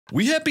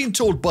We have been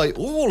told by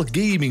all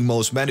gaming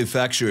mouse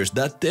manufacturers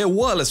that their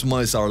wireless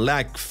mice are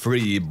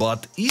lag-free,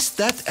 but is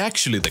that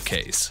actually the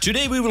case?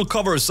 Today we will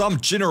cover some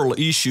general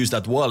issues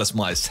that wireless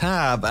mice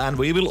have, and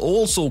we will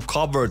also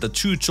cover the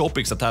two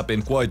topics that have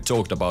been quite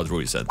talked about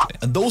recently.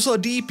 And those are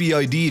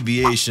DPI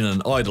deviation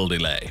and idle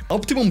delay.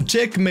 Optimum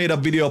Tech made a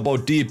video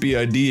about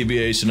DPI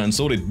deviation and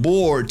so did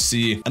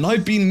Boardsy, and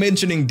I've been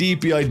mentioning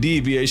DPI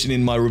deviation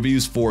in my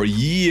reviews for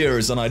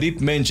years, and I did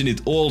mention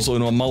it also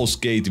in my mouse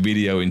gate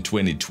video in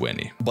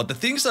 2020. But the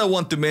things I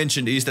want to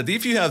mention is that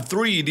if you have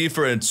three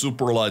different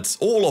superlights,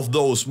 all of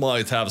those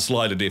might have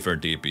slightly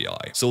different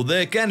DPI. So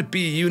there can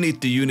be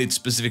unit-to-unit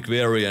specific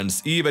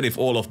variants even if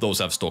all of those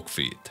have stock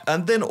feed.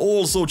 And then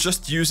also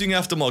just using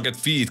aftermarket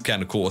feed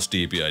can cause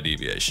DPI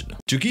deviation.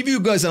 To give you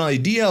guys an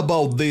idea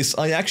about this,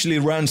 I actually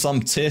ran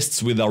some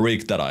tests with a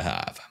rig that I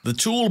have. The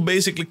tool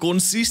basically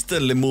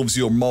consistently moves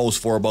your mouse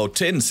for about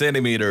 10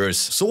 centimeters,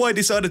 so I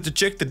decided to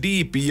check the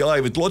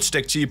DPI with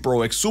Logitech G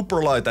Pro X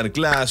Superlight and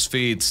glass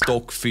feed,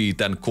 stock feed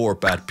and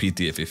CorePad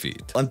PTFE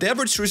feed. And the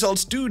average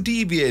results do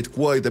deviate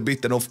quite a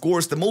bit, and of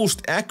course the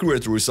most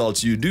accurate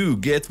results you do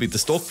get with the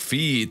stock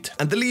feed,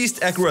 and the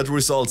least accurate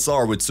results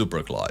are with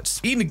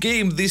Superglides. In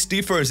game this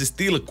difference is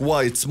still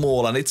quite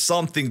small, and it's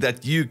something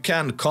that you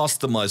can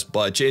customize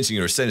by changing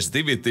your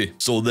sensitivity,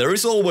 so there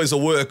is always a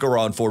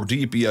workaround for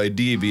DPI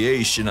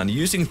deviation, and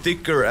using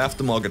thicker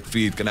aftermarket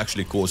feed can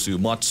actually cause you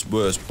much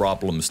worse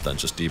problems than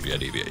just DPI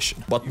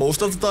deviation. But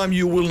most of the time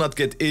you will not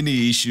get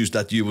any issues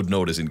that you would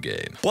notice in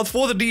game. But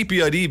for the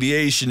DPI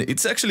deviation,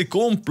 it's actually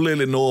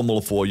completely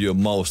normal for your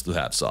mouse to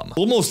have some.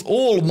 Almost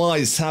all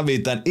mice have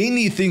it, and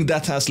anything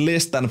that has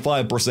less than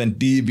 5%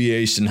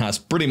 deviation has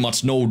pretty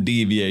much no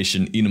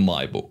deviation in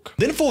my book.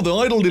 Then for the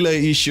idle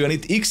delay issue, and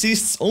it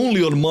exists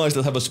only on mice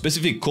that have a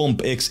specific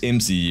Comp X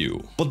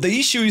MCU. But the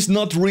issue is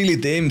not really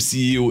the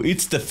MCU,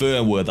 it's the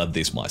firmware that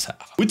these mice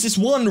have. Which is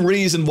one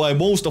reason why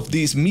most of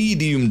these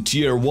medium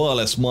tier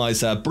wireless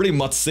mice have pretty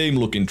much same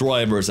looking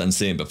drivers and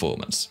same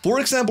performance. For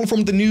example,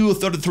 from the new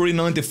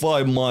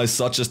 3395 mice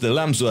such as the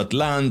Lamsu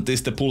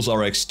Atlantis, the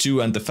Pulsar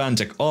X2 and the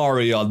Fanjack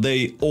Aria,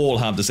 they all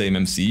have the same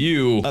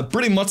MCU,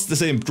 pretty much the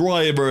same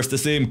drivers, the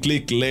same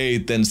click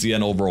latency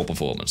and overall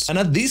performance. And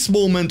at this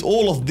moment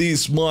all of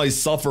these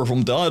mice suffer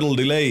from the idle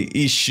delay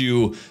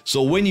issue,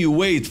 so when you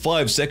wait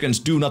 5 seconds,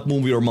 do not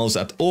move your mouse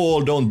at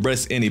all, don't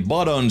press any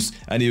buttons,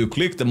 and you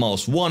click the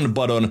mouse one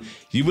button,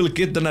 you will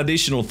get an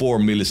additional 4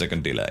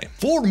 millisecond delay.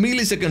 4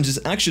 milliseconds is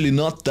actually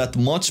not that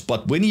much,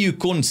 but when you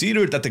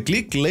consider that the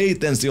click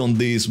latency on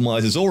these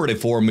mice is already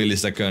 4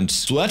 milliseconds,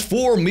 so add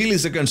 4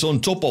 milliseconds on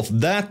top of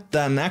that,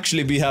 then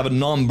actually we have a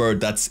number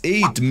that's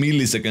 8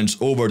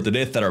 milliseconds over the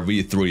Lethaler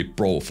V3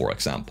 Pro, for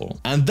example.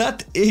 And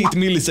that 8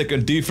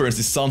 millisecond difference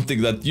is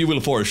something that you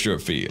will for sure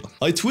feel.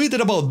 I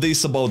tweeted about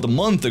this about a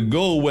month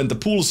ago when the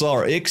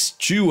Pulsar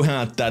X2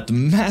 had that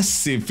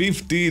massive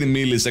 15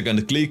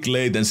 millisecond click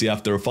latency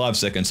after 5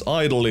 seconds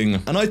idling,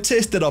 and I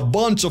tested a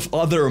bunch of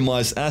other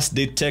mice as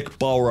did Tech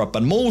Power Up,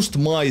 and most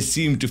mice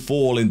seem to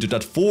fall into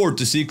that 4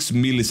 to 6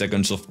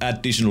 milliseconds of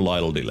additional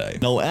idle delay.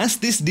 Now as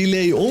this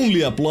delay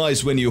only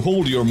applies when you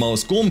hold your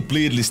mouse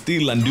completely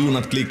still and do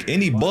not click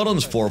any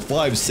buttons for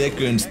 5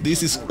 seconds,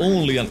 this is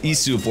only an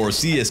issue for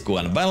CSGO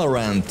and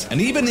Valorant,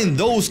 and even in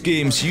those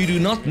games you do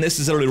not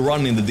necessarily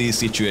run into these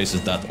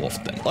situations that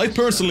often. I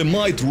personally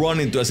might run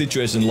into a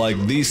situation like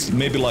this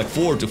maybe like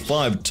 4 to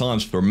 5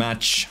 times per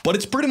match, but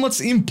it's pretty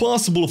much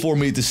impossible for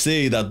me to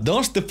say that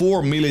does the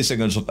 4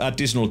 milliseconds of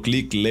additional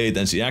click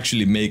latency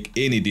actually make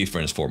any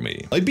difference for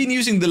me. I've been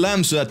using the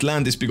Lamsu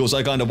Atlantis because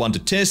I kinda want to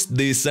test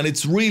this, and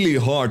it's really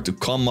hard to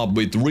come up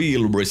with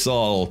real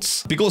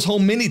results, because how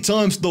many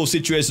times those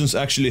situations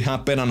actually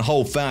happen and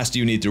how fast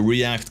you need to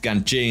react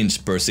can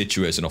change per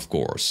situation, of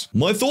course.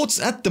 My thoughts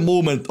at the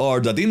moment are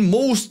that in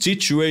most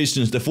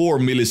situations the 4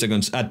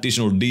 milliseconds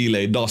additional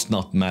delay does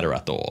not matter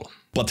at all.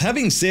 But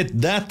having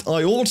said that,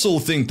 I also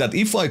think that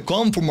if I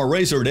come from a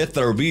Razer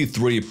Lethaler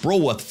V3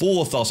 Pro at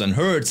 4000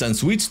 Hz and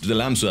switch to the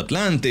Lamsu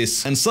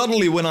Atlantis, and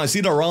suddenly when I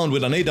sit around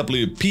with an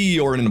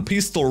AWP or in a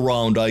pistol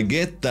round I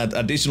get that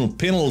additional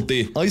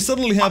penalty, I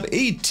suddenly have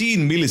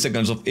 18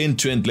 milliseconds of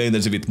end-to-end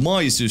latency with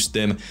my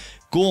system,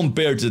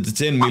 compared to the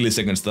 10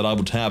 milliseconds that I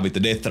would have with the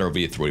Lethaler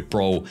V3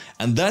 Pro,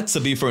 and that's a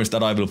difference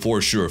that I will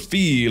for sure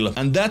feel,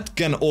 and that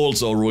can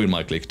also ruin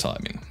my click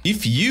timing.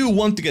 If you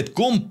want to get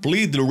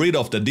completely rid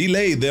of the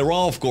delay, there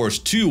are of course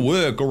two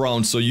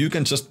workarounds, so you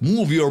can just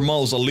move your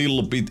mouse a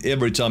little bit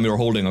every time you're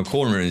holding a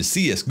corner in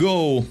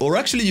CSGO, or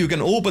actually you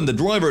can open the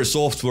driver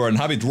software and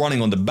have it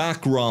running on the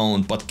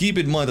background, but keep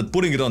in mind that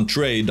putting it on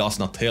tray does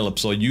not help,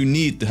 so you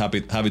need to have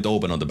it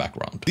open on the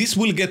background. This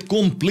will get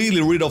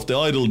completely rid of the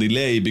idle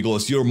delay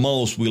because your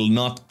mouse will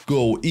not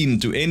go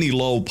into any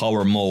low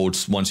power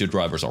modes once your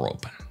drivers are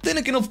open. Then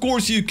again, of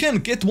course, you can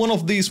get one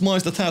of these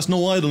mice that has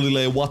no idle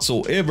delay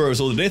whatsoever,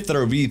 so the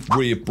Lethaler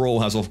V3 Pro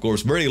has of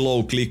course very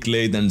low click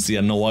latency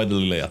and no idle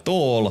delay at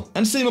all,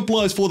 and same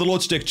applies for the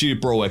Logitech G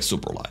Pro X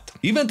Superlight.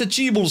 Even the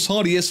Cheeble's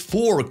HAUS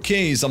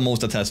 4K is a mouse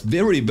that has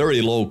very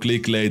low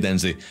click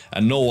latency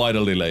and no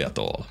idle delay at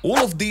all. All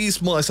of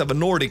these mice have a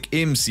Nordic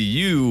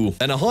MCU,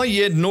 and a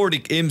high-end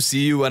Nordic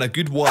MCU and a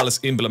good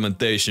wireless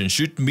implementation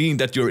should mean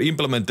that your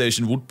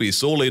implementation would be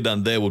solid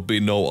and there would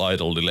be no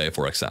idle delay,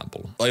 for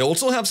example. I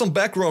also have some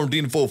background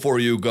info for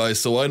you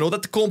guys, so I know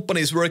that the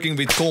companies working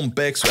with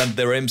CompX and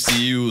their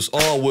MCUs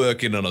are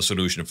working on a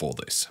solution for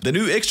this. The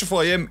new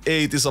Xtrfy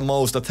M8 is a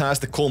mouse that has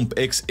the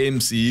CompX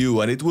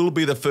MCU, and it will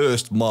be the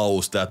first mouse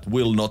that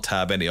will not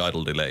have any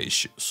idle delay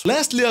issues.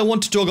 Lastly, I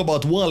want to talk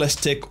about wireless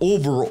tech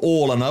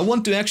overall, and I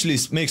want to actually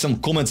make some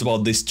comments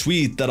about this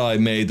tweet that I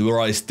made where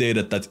I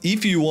stated that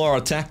if you are a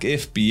TAC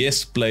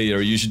FPS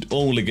player, you should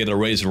only get a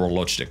Razer or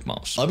Logitech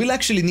mouse. I will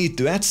actually need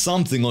to add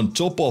something on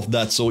top of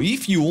that, so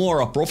if you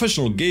are a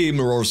professional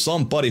gamer or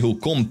somebody who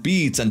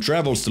competes and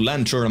travels to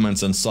LAN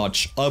tournaments and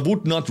such, I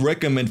would not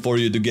recommend for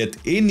you to get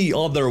any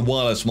other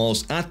wireless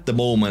mouse at the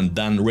moment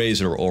than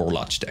Razer or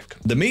Logitech.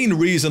 The main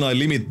reason I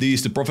limit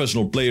these to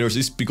professional players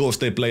is because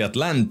they play at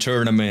LAN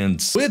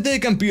tournaments, where there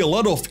can be a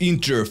lot of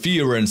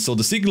interference, so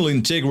the signal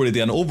integrity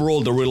and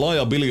overall the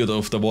reliability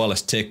of the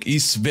wireless tech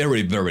is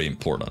very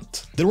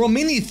important. There are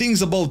many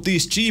things about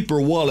these cheaper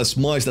wireless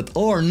mice that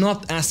are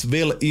not as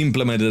well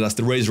implemented as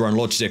the Razer and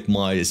Logitech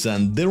mice,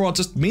 and there are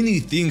just many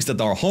things that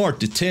are hard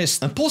to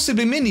test and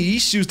possibly many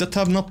issues that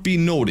have not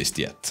been noticed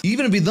yet.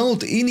 Even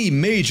without any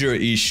major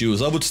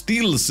issues, I would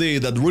still say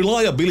that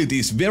reliability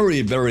is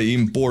very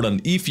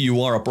important if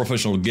you are a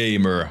professional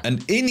gamer,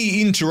 and any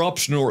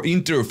interruption or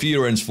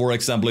interference, for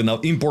example in an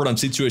important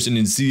situation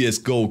in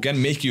CSGO,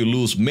 can make you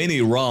lose many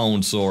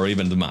rounds or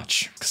even the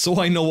match. So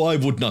I know I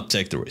would not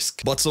take the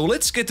risk. But so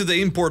let's get to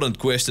the important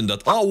question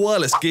that are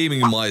wireless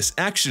gaming mice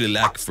actually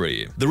lag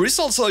free? The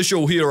results I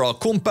show here are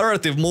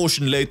comparative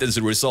motion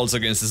latency results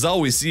against the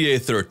Zowie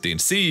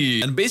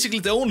CA13C, and basically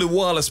the only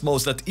wireless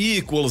mouse that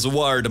equals a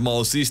wired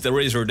mouse is the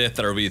Razer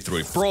DeathAdder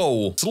V3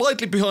 Pro.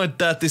 Slightly behind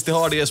that is the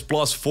HAUS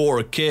Plus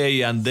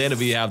 4K, and then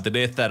we have the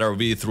DeathAdder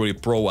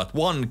V3 Pro at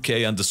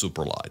 1K and the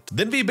Superlight.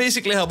 Then we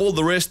basically have all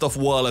the rest of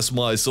wireless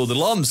mice, so the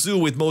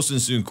Lamzu with motion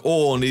sync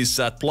on is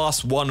at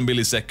 +1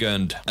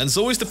 millisecond, and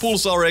so is the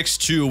Pulsar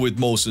X2 with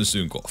motion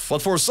sync off.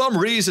 But for some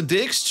reason the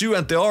X2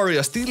 and the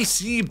Aria still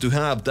seem to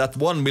have that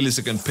 1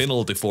 millisecond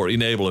penalty for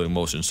enabling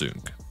motion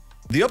sync.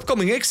 The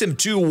upcoming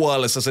XM2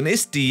 wireless has an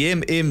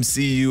STM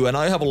MCU, and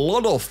I have a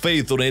lot of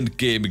faith on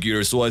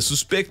LethalGamingGear, so I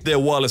suspect their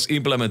wireless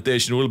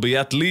implementation will be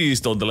at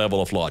least on the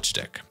level of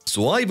Logitech.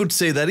 So I would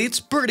say that it's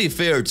pretty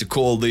fair to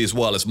call these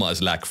wireless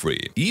mice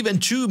lag-free. Even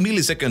 2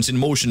 milliseconds in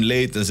motion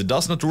latency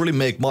does not really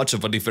make much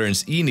of a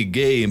difference in a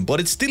game, but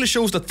it still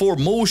shows that for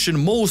motion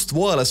most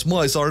wireless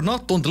mice are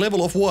not on the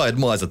level of wired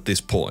mice at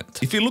this point.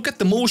 If you look at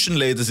the motion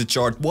latency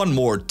chart one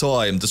more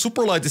time, the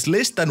Superlight is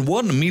less than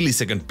 1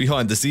 millisecond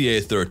behind the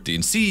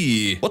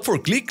CA13C, but for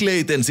click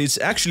latency it's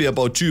actually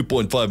about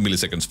 2.5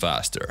 milliseconds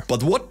faster.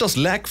 But what does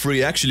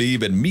lag-free actually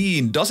even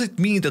mean? Does it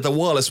mean that a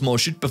wireless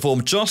mouse should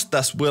perform just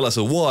as well as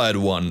a wired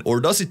one? Or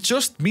does it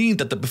just mean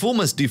that the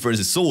performance difference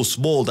is so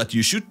small that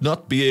you should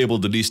not be able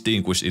to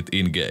distinguish it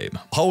in-game?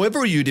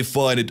 However you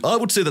define it, I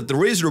would say that the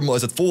Razer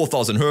mice at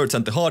 4000Hz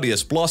and the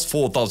HAUS Plus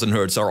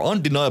 4000Hz are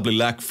undeniably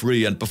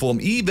lag-free and perform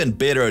even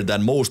better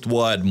than most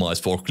wired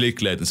mice for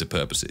click latency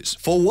purposes.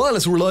 For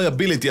wireless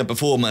reliability and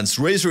performance,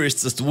 Razer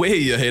is just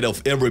way ahead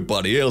of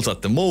everybody else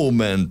at the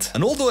moment.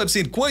 And although I've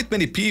seen quite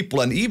many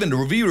people and even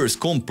reviewers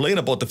complain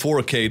about the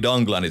 4K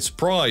dongle and its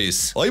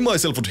price, I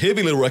myself would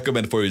heavily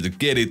recommend for you to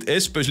get it,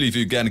 especially if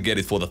you can get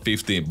it for the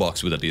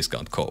 $15 with a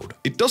discount code.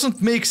 It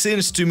doesn't make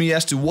sense to me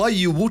as to why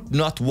you would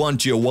not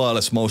want your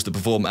wireless mouse to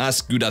perform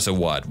as good as a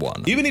wired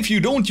one. Even if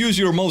you don't use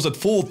your mouse at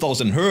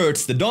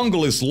 4000Hz, the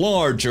dongle is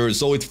larger,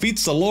 so it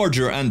fits a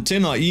larger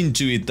antenna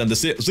into it, and the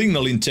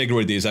signal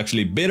integrity is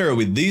actually better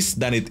with this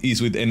than it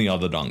is with any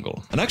other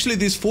dongle. And actually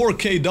this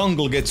 4K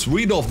dongle gets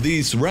rid of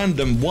these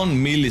random 1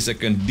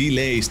 millisecond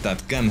delays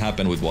that can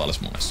happen with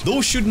wireless mice.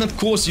 Those should not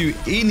cause you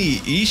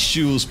any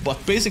issues, but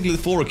basically the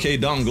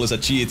 4K dongle is a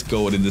cheat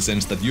code in the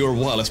sense that your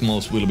wireless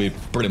mouse will be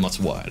pretty much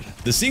wired.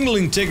 The signal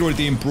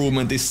integrity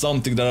improvement is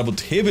something that I would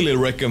heavily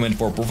recommend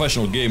for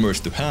professional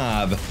gamers to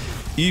have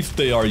if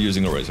they are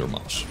using a Razer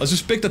mouse. I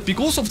suspect that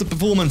because of the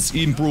performance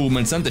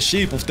improvements and the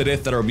shape of the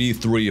DeathAdder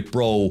V3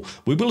 Pro,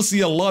 we will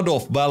see a lot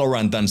of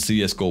Valorant and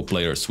CSGO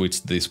players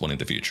switch this one in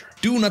the future.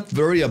 Do not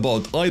worry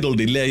about idle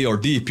delay or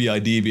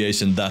DPI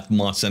deviation that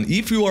much, and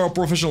if you are a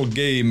professional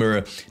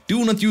gamer,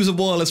 do not use a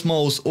wireless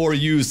mouse or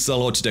use a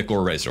Logitech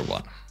or Razer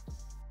one.